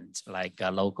government, like a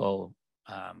local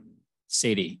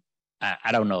city.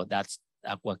 I don't know, that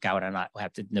work out or not. We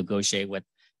have to negotiate with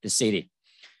the city.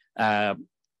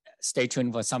 Stay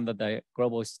tuned for some of the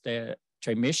global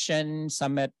trade mission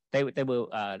summit. They will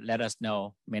let us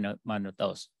know one of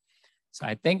those. So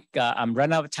I think I'm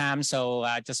running out of time. So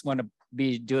I just want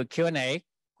to do a Q&A,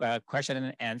 question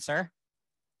and answer.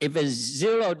 If a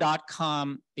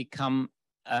Zero.com become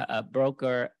a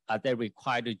broker, are they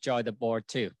required to join the board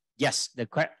too? Yes,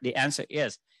 the answer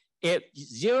is, if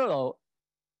Zero,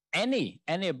 any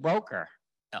broker,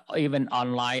 even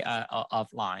online or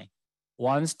offline,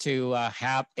 wants to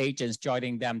have agents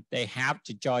joining them, they have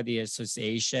to join the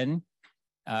association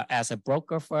as a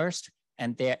broker first,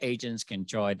 and their agents can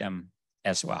join them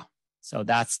as well. So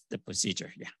that's the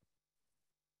procedure. Yeah.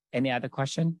 Any other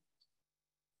question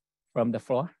from the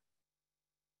floor?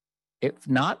 If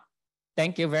not,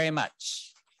 thank you very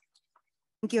much.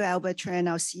 Thank you, Albert Tran,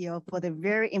 our CEO, for the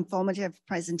very informative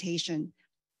presentation.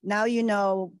 Now you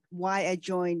know why I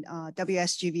joined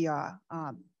WSGVR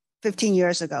 15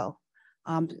 years ago.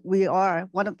 We are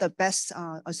one of the best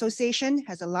association,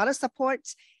 has a lot of support,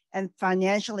 and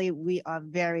financially we are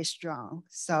very strong.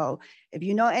 So if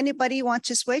you know anybody want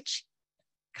to switch,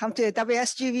 come to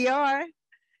WSGVR.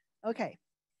 Okay.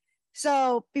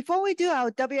 So before we do our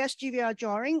WSGVR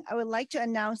drawing, I would like to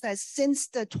announce that since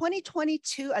the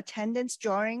 2022 attendance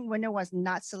drawing winner was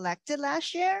not selected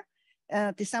last year,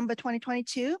 December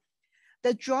 2022,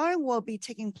 the drawing will be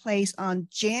taking place on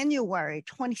January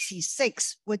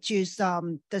 26th, which is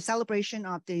the celebration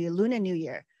of the Lunar New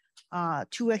Year,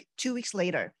 2 weeks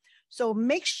later. So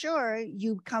make sure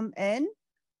you come in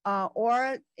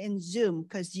or in Zoom,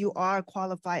 because you are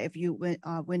qualified if you win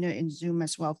winner in Zoom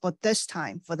as well for this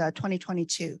time, for the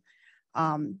 2022.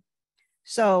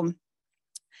 So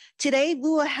today we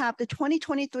will have the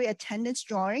 2023 attendance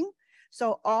drawing.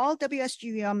 So all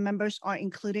WSGVR members are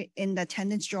included in the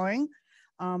attendance drawing.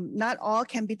 Not all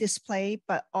can be displayed,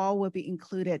 but all will be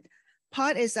included.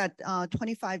 Pot is at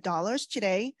 $25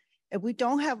 today. If we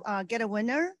don't have get a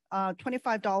winner,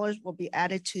 $25 will be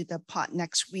added to the pot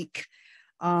next week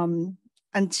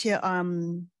until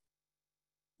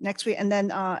next week. And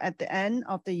then at the end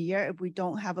of the year, if we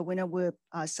don't have a winner, we're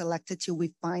selected till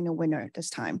we find a winner this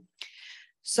time.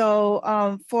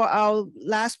 So for our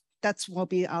last, that will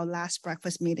be our last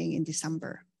breakfast meeting in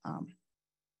December.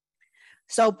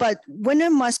 But winner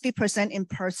must be present in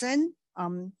person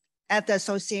at the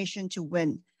association to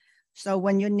win. So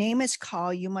when your name is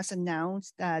called, you must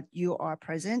announce that you are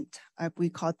present. We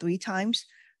call 3 times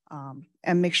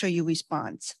and make sure you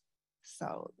respond.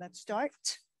 So let's start.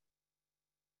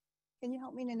 Can you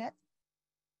help me, Nanette?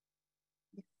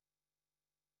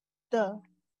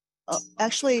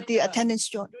 Actually the attendance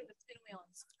join.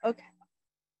 Okay.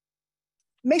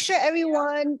 Make sure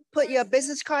everyone put your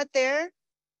business card there.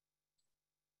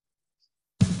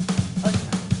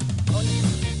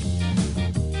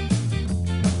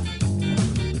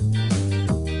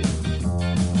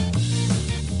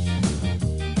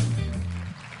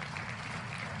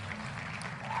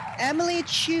 Emily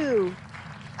Chu,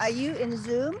 are you in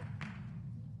Zoom?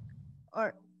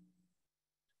 Or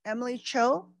Emily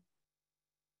Cho?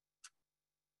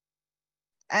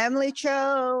 Emily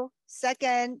Cho,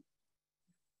 second.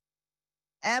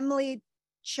 Emily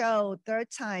Cho, third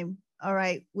time. All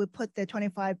right, we'll put the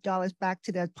 $25 back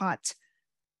to the pot.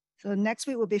 So next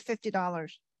week will be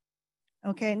 $50.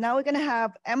 Okay, now we're gonna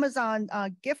have Amazon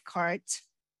gift cards.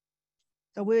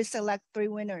 So we'll select 3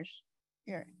 winners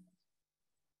here.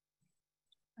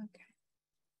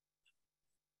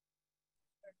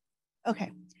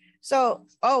 Okay, so,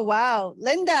 oh wow,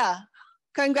 Linda,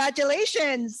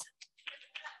 congratulations.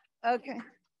 Okay,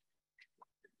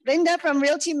 Linda from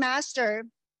Realty Master.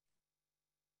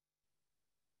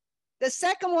 The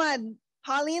second one,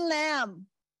 Pauline Lam.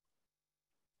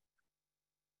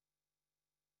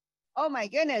 Oh my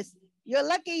goodness, your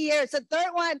lucky year. It's the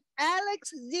third one,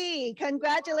 Alex Z,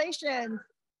 congratulations.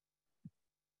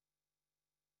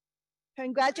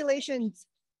 Congratulations.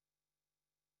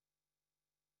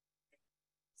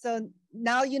 So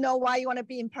now you know why you want to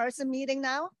be in person meeting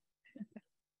now.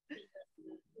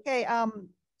 Okay,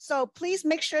 so please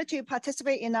make sure to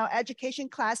participate in our education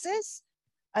classes.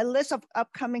 A list of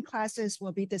upcoming classes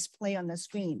will be displayed on the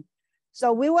screen.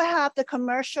 So we will have the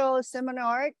commercial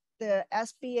seminar, the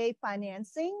SBA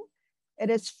financing.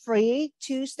 It is free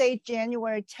Tuesday,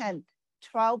 January 10th,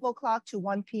 12 o'clock to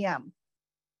 1 p.m.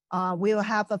 We will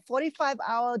have a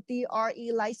 45-hour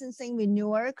DRE licensing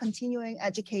renewal continuing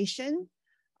education.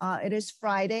 It is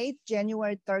Friday,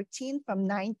 January 13th from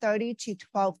 9:30 to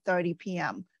 12:30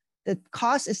 p.m. The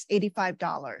cost is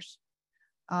 $85.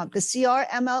 The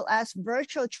CRMLS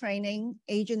virtual training,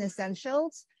 Agent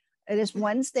Essentials. It is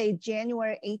Wednesday,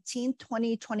 January 18th,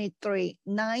 2023,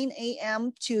 9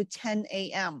 a.m. to 10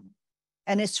 a.m.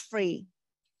 And it's free.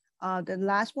 The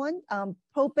last one,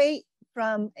 probate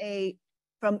from A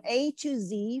to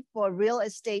Z for real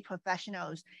estate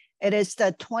professionals. It is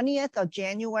the 20th of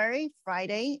January,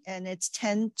 Friday, and it's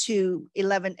 10 to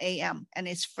 11 a.m. and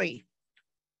it's free.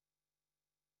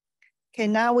 Okay,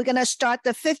 now we're gonna start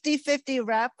the 50-50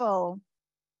 raffle.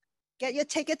 Get your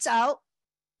tickets out.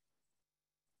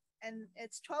 And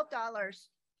it's $12.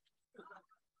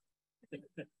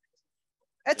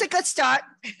 That's a good start.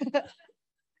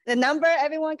 The number,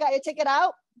 everyone got your ticket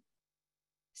out?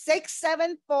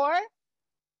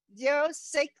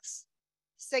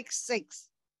 674-0666.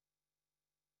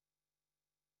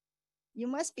 You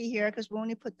must be here because we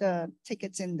only put the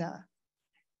tickets in the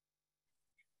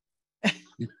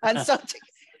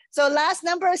so last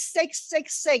number is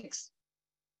 666.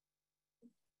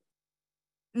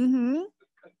 Okay,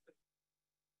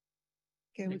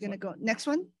 we're gonna go next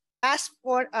one. Last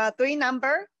four, three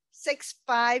number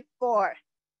 654.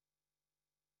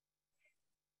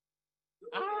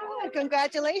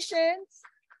 Congratulations.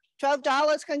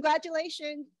 $12.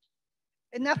 Congratulations.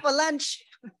 Enough for lunch.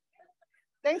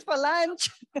 Thanks for lunch.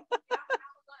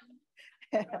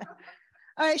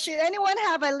 All right, should anyone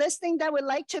have a listing that would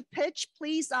like to pitch,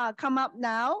 please come up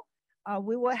now.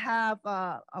 We will have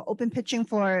open pitching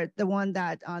for the one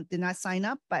that did not sign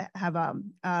up, but have a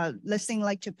listing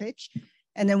like to pitch.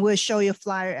 And then we'll show you a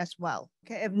flyer as well.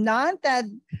 Okay, if not,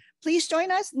 then please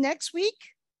join us next week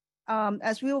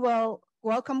as we will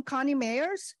welcome Connie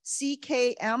Mayers,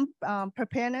 CKM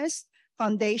Preparedness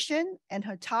Foundation, and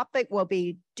her topic will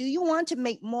be, do you want to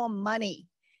make more money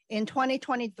in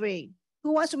 2023?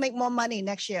 Who wants to make more money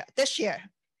this year?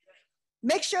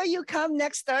 Make sure you come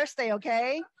next Thursday,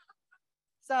 okay?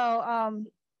 So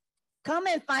come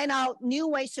and find out new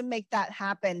ways to make that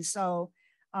happen. So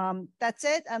that's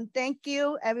it. Thank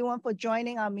you everyone for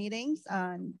joining our meetings.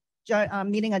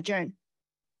 Meeting adjourned.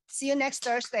 See you next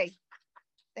Thursday.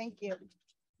 Thank you.